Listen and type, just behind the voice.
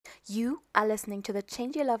You are listening to the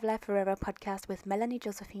Change Your Love Life Forever podcast with Melanie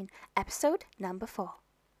Josephine, episode number 4.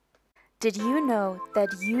 Did you know that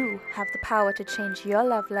you have the power to change your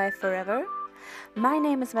love life forever? My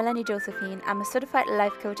name is Melanie Josephine. I'm a certified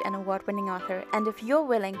life coach and award-winning author, and if you're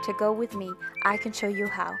willing to go with me, I can show you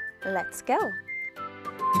how. Let's go!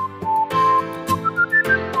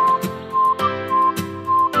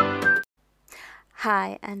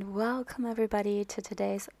 Hi, and welcome everybody to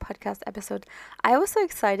today's podcast episode. I was so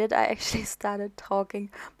excited. I actually started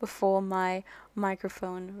talking before my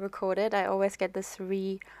microphone recorded. I always get this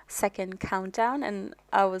 3-second countdown, and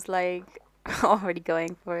I was like already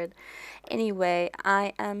going for it. Anyway,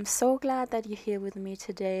 I am so glad that you're here with me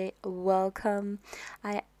today. Welcome.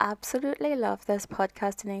 I absolutely love this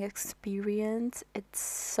podcasting experience. It's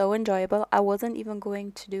so enjoyable. I wasn't even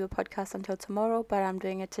going to do a podcast until tomorrow, but I'm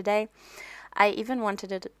doing it today. I even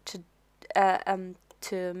wanted it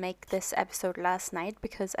to make this episode last night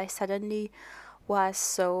because I suddenly was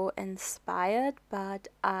so inspired, but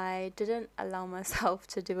I didn't allow myself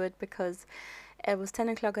to do it because it was 10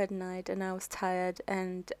 o'clock at night and I was tired,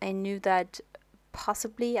 and I knew that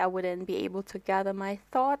possibly I wouldn't be able to gather my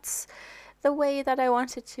thoughts the way that I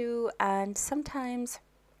wanted to. And sometimes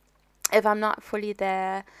if I'm not fully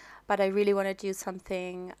there but I really want to do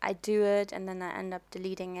something, I do it and then I end up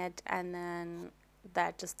deleting it, and then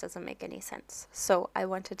that just doesn't make any sense. So I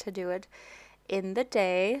wanted to do it in the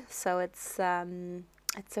day. So it's a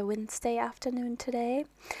Wednesday afternoon today.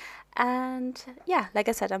 And yeah, like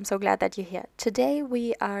I said, I'm so glad that you're here. Today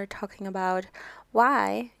we are talking about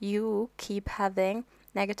why you keep having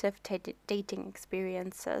negative dating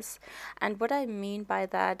experiences. And what I mean by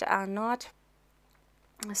that are not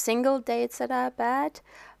single dates that are bad,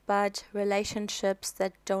 but relationships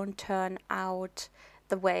that don't turn out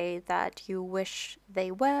the way that you wish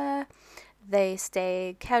they were. They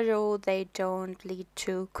stay casual, they don't lead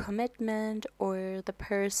to commitment, or the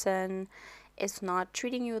person is not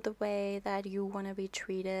treating you the way that you want to be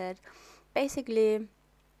treated. Basically,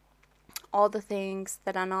 all the things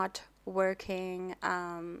that are not working,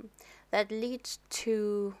 that lead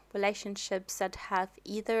to relationships that have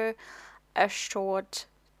either a short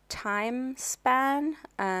time span,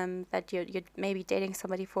 that you're maybe dating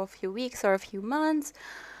somebody for a few weeks or a few months,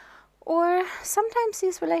 or sometimes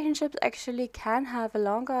these relationships actually can have a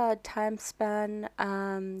longer time span,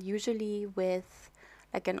 usually with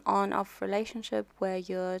like an on-off relationship where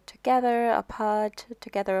you're together apart,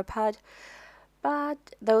 but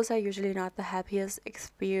those are usually not the happiest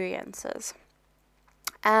experiences.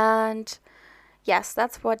 And yes,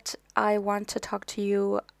 that's what I want to talk to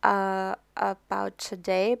you about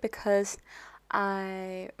today, because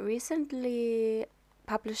I recently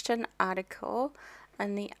published an article,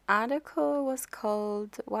 and the article was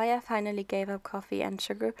called "Why I Finally Gave Up Coffee and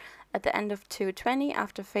Sugar at the End of 2020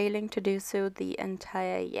 After Failing to Do So the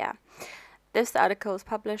Entire Year." This article is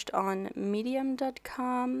published on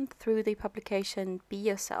medium.com through the publication Be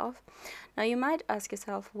Yourself. Now you might ask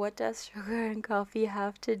yourself, what does sugar and coffee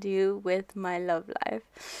have to do with my love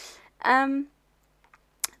life?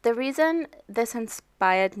 The reason this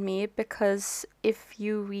inspired me, because if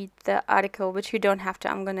you read the article, which you don't have to,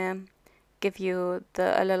 I'm gonna give you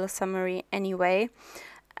a little summary anyway.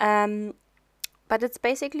 But it's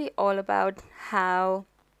basically all about how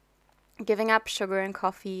giving up sugar and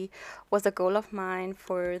coffee was a goal of mine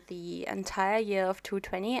for the entire year of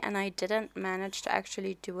 2020, and I didn't manage to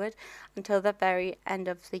actually do it until the very end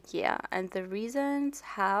of the year. And the reasons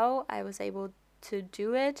how I was able to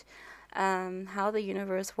do it, how the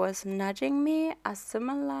universe was nudging me, are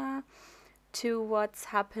similar to what's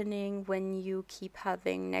happening when you keep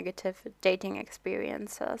having negative dating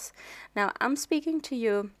experiences. Now, I'm speaking to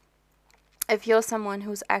you if you're someone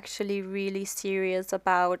who's actually really serious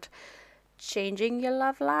about changing your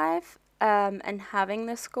love life, and having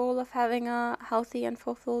this goal of having a healthy and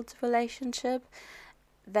fulfilled relationship,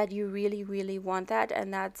 that you really, really want that,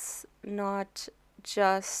 and that's not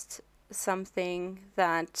just something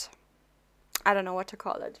that, I don't know what to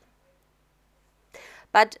call it.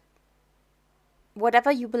 But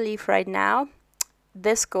whatever you believe right now,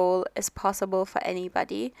 this goal is possible for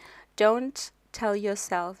anybody. Don't tell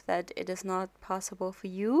yourself that it is not possible for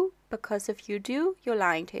you, because if you do, you're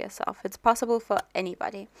lying to yourself. It's possible for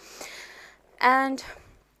anybody. And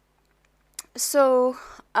so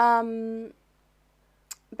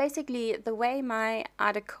basically the way my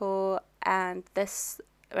article and this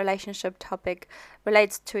relationship topic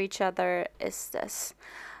relates to each other is this.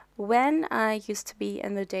 When I used to be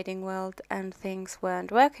in the dating world and things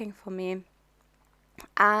weren't working for me,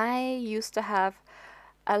 I used to have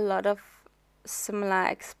a lot of similar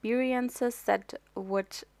experiences that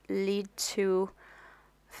would lead to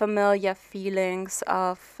familiar feelings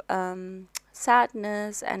of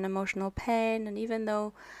sadness and emotional pain. And even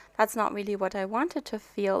though that's not really what I wanted to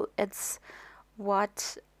feel, it's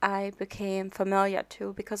what I became familiar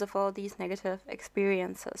to because of all these negative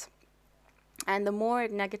experiences. And the more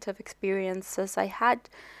negative experiences I had,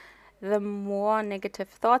 the more negative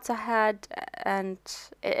thoughts I had, and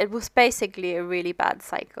it was basically a really bad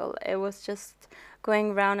cycle. It was just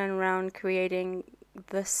going round and round, creating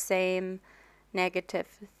the same negative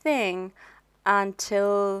thing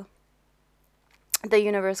until the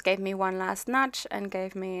universe gave me one last nudge and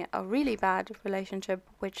gave me a really bad relationship,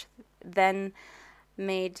 which then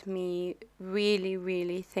made me really,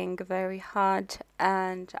 really think very hard.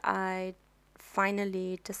 And I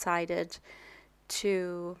finally decided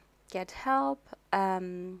to get help,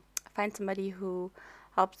 find somebody who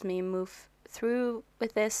helps me move through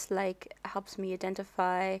with this, like helps me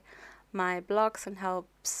identify my blocks and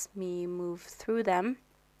helps me move through them.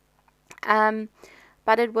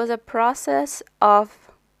 But it was a process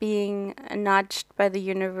of being nudged by the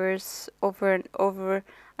universe over and over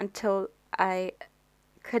until I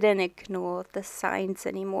couldn't ignore the signs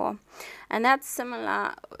anymore. And that's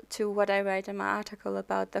similar to what I write in my article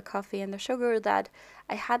about the coffee and the sugar, that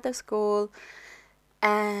I had this goal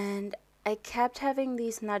and I kept having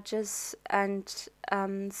these nudges and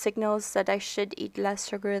signals that I should eat less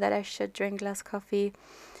sugar, that I should drink less coffee.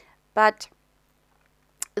 But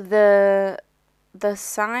the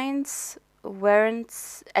signs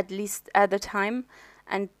weren't, at least at the time,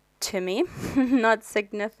 and to me, not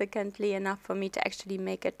significantly enough for me to actually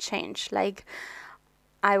make a change. Like,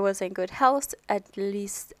 I was in good health, at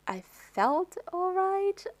least I felt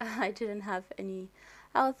alright. I didn't have any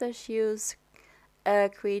health issues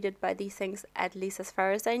created by these things, at least as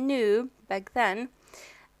far as I knew back then.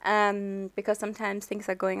 Because sometimes things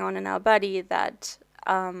are going on in our body that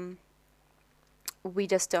we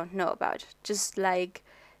just don't know about. Just like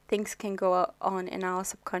things can go on in our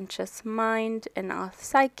subconscious mind, in our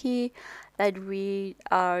psyche, that we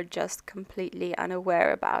are just completely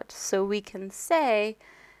unaware about. So we can say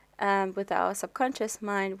with our subconscious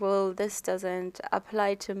mind, well, this doesn't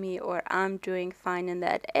apply to me, or I'm doing fine in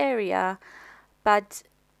that area. But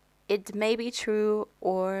it may be true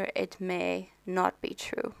or it may not be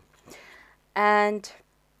true. And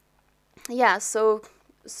yeah, so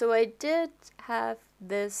I did have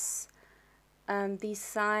these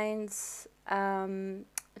signs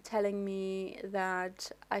telling me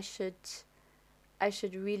that I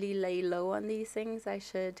should really lay low on these things. I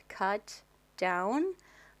should cut down.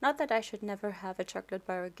 Not that I should never have a chocolate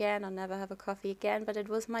bar again or never have a coffee again, but it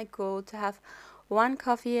was my goal to have one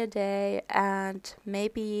coffee a day and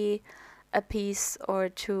maybe a piece or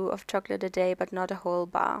two of chocolate a day, but not a whole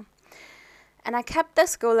bar. And I kept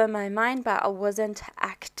this goal in my mind, but I wasn't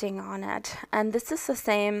acting on it. And this is the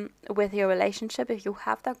same with your relationship. If you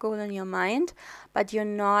have that goal in your mind, but you're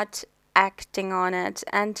not acting on it.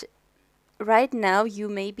 And right now you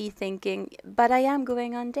may be thinking, but I am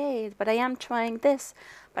going on dates, but I am trying this,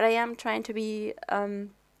 but I am trying to be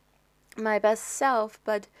my best self.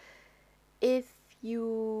 But if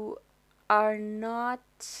you are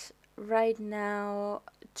not right now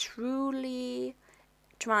truly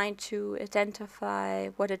trying to identify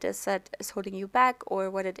what it is that is holding you back, or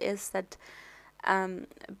what it is that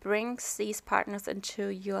brings these partners into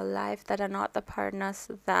your life that are not the partners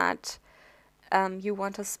that you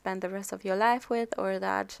want to spend the rest of your life with, or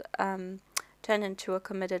that turn into a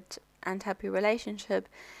committed and happy relationship,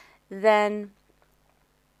 then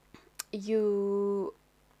you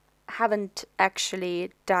haven't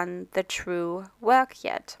actually done the true work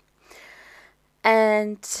yet.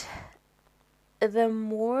 And the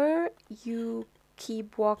more you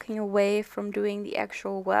keep walking away from doing the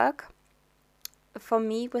actual work, for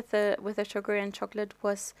me with the sugar and chocolate,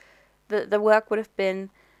 was the work would have been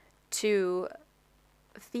to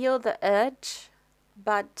feel the urge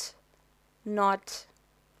but not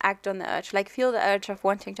act on the urge. Like, feel the urge of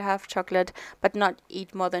wanting to have chocolate but not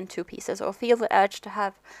eat more than 2 pieces, or feel the urge to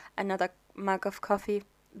have another mug of coffee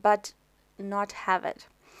but not have it.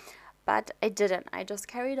 But I didn't. I just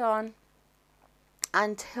carried on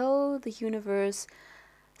until the universe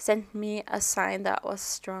sent me a sign that was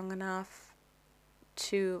strong enough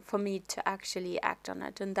for me to actually act on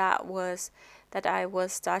it. And that was that I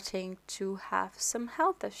was starting to have some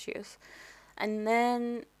health issues. And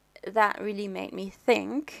then that really made me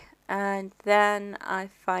think. And then I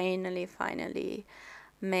finally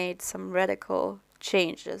made some radical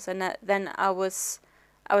changes. And then I was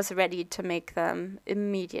ready to make them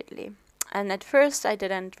immediately. And at first I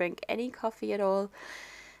didn't drink any coffee at all.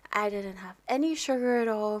 I didn't have any sugar at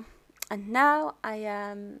all. And now I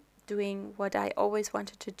am doing what I always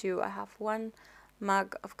wanted to do. I have 1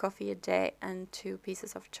 mug of coffee a day and 2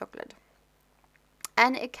 pieces of chocolate.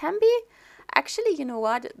 And it can be, actually, you know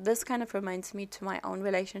what? This kind of reminds me to my own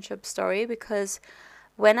relationship story, because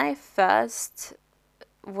when I first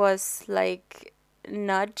was like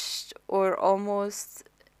nudged, or almost,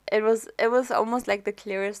 it was almost like the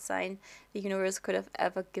clearest sign the universe could have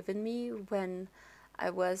ever given me, when I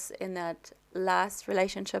was in that last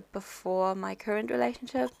relationship before my current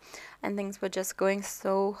relationship, and things were just going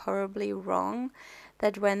so horribly wrong,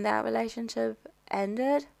 that when that relationship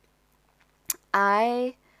ended,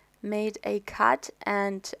 I made a cut,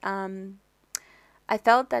 and I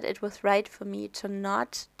felt that it was right for me to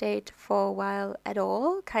not date for a while at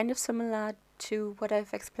all, kind of similar to what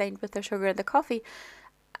I've explained with the sugar and the coffee.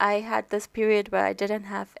 I had this period where I didn't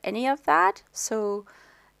have any of that. So,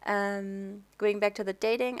 going back to the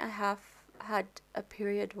dating, I have had a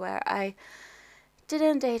period where I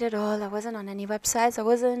didn't date at all. I wasn't on any websites. I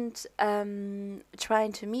wasn't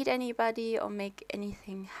trying to meet anybody or make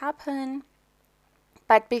anything happen.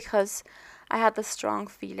 But because I had the strong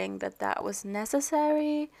feeling that that was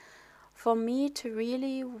necessary for me to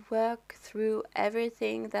really work through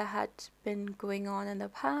everything that had been going on in the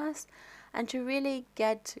past, and to really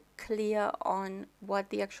get clear on what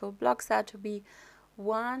the actual blocks are, to be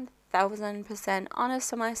 1000% honest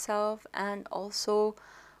to myself, and also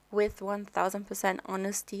with 1000%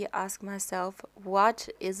 honesty ask myself, what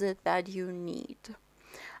is it that you need?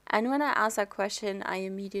 And when I asked that question, I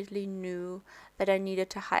immediately knew that I needed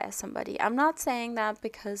to hire somebody. I'm not saying that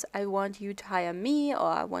because I want you to hire me,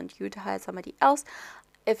 or I want you to hire somebody else.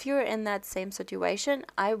 If you're in that same situation,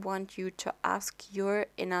 I want you to ask your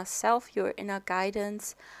inner self, your inner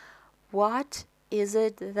guidance, what is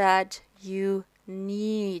it that you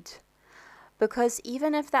need? Because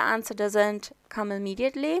even if the answer doesn't come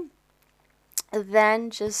immediately, then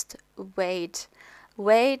just wait.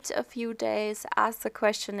 Wait a few days, ask the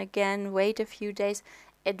question again, wait a few days.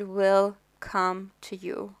 It will come to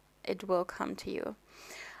you. It will come to you.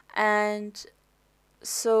 And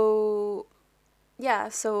so, yeah,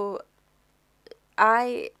 so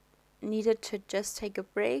I needed to just take a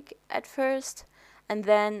break at first, and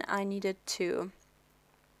then I needed to,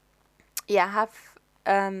 have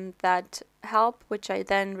that help, which I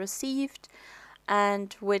then received,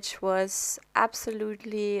 and which was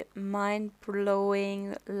absolutely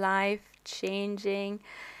mind-blowing, life-changing.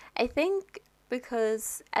 I think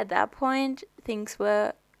because at that point things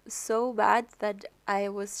were so bad that I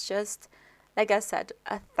was just, like I said,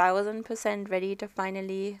 1000% ready to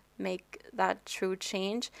finally make that true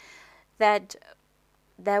change, that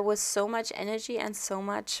there was so much energy and so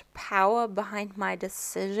much power behind my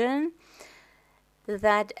decision,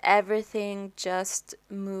 that everything just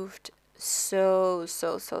moved so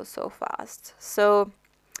fast. So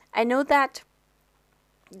I know that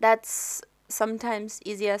that's sometimes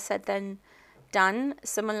easier said than done.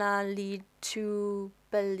 Similarly to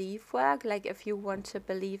belief work, like if you want to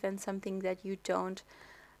believe in something that you don't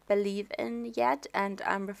believe in yet, and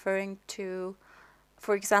I'm referring to,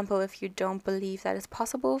 for example, if you don't believe that it's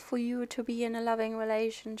possible for you to be in a loving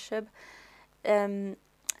relationship,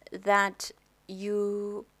 that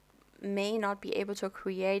you may not be able to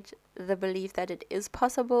create the belief that it is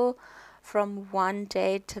possible from one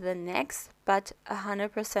day to the next, but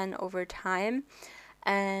 100% over time.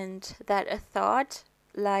 And that a thought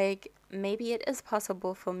like, maybe it is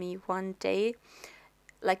possible for me one day,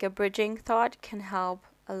 like a bridging thought, can help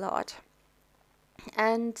a lot.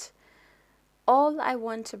 And all I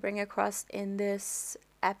want to bring across in this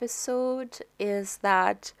episode is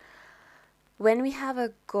that when we have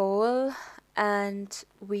a goal and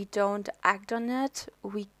we don't act on it,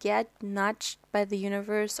 we get nudged by the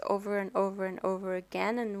universe over and over and over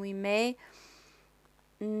again, and we may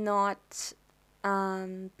not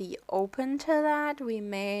be open to that. We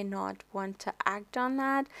may not want to act on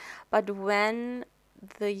that. But when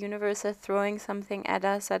the universe is throwing something at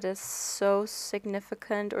us that is so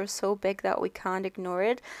significant or so big that we can't ignore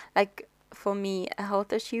it, like for me, a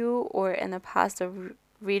health issue, or in the past, a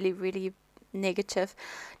really, really negative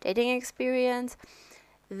dating experience,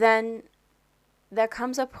 then there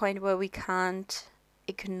comes a point where we can't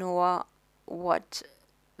ignore what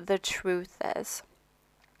the truth is.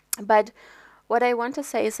 But what I want to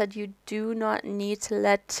say is that you do not need to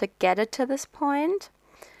let to get it to this point.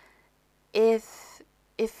 If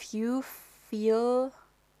you feel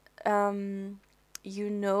you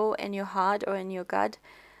know in your heart or in your gut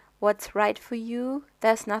what's right for you,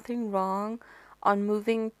 there's nothing wrong on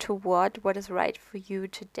moving toward what is right for you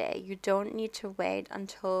today. You don't need to wait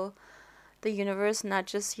until the universe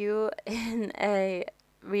nudges you in a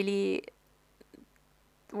really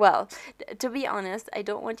well, to be honest, I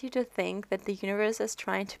don't want you to think that the universe is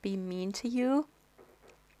trying to be mean to you,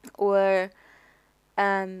 or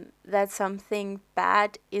that something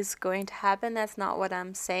bad is going to happen. That's not what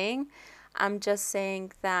I'm saying. I'm just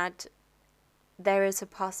saying that there is a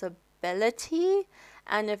possibility,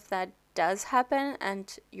 and if that does happen,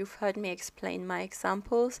 and you've heard me explain my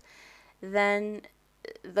examples, then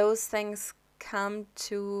those things come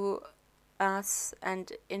to us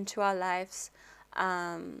and into our lives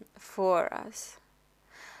for us.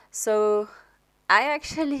 So I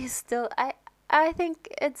actually still I think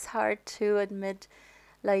it's hard to admit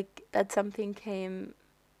like that something came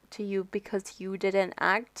to you because you didn't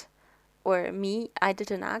act, or me, I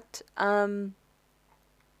didn't act.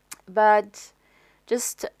 But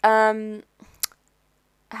just having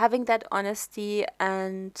that honesty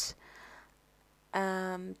and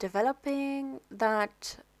developing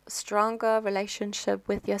that stronger relationship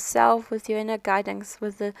with yourself, with your inner guidance,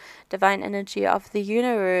 with the divine energy of the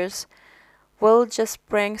universe will just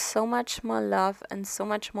bring so much more love and so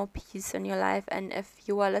much more peace in your life. And if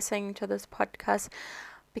you are listening to this podcast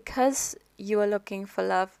because you are looking for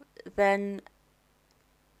love, then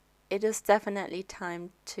it is definitely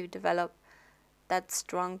time to develop that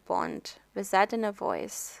strong bond with that inner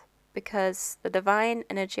voice, because the divine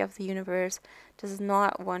energy of the universe does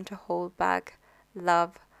not want to hold back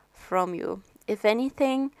love from you. If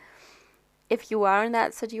anything, if you are in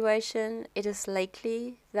that situation, it is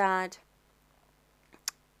likely that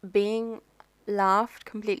being loved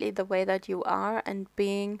completely the way that you are, and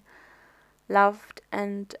being loved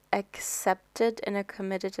and accepted in a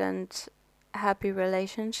committed and happy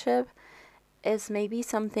relationship, is maybe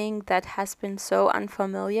something that has been so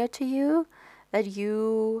unfamiliar to you that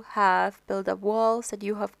you have built up walls, that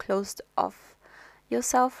you have closed off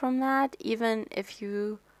yourself from that, even if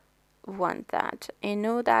you want that. I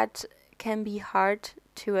know that can be hard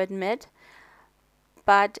to admit,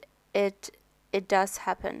 but it does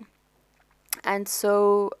happen. And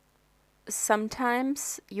so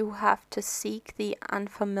sometimes you have to seek the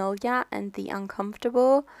unfamiliar and the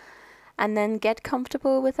uncomfortable, and then get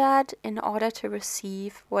comfortable with that in order to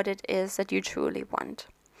receive what it is that you truly want.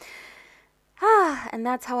 And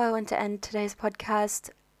that's how I want to end today's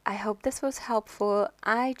podcast. I hope this was helpful.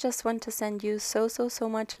 I just want to send you so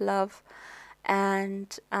much love.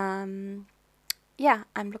 And yeah,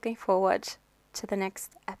 I'm looking forward to the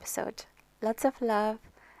next episode. Lots of love,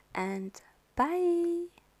 and bye.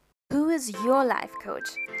 Who is your life coach?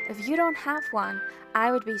 If you don't have one, I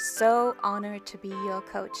would be so honored to be your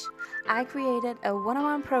coach. I created a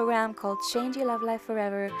one-on-one program called Change Your Love Life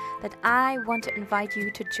Forever that I want to invite you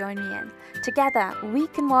to join me in. Together, we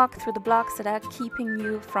can walk through the blocks that are keeping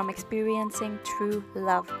you from experiencing true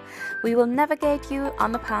love. We will navigate you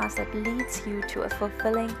on the path that leads you to a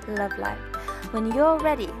fulfilling love life. When you're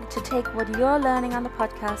ready to take what you're learning on the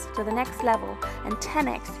podcast to the next level and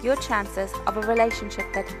 10x your chances of a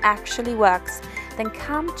relationship that actually works, then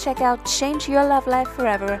come check out Change Your Love Life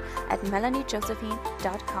Forever at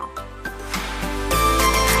melaniejosephine.com.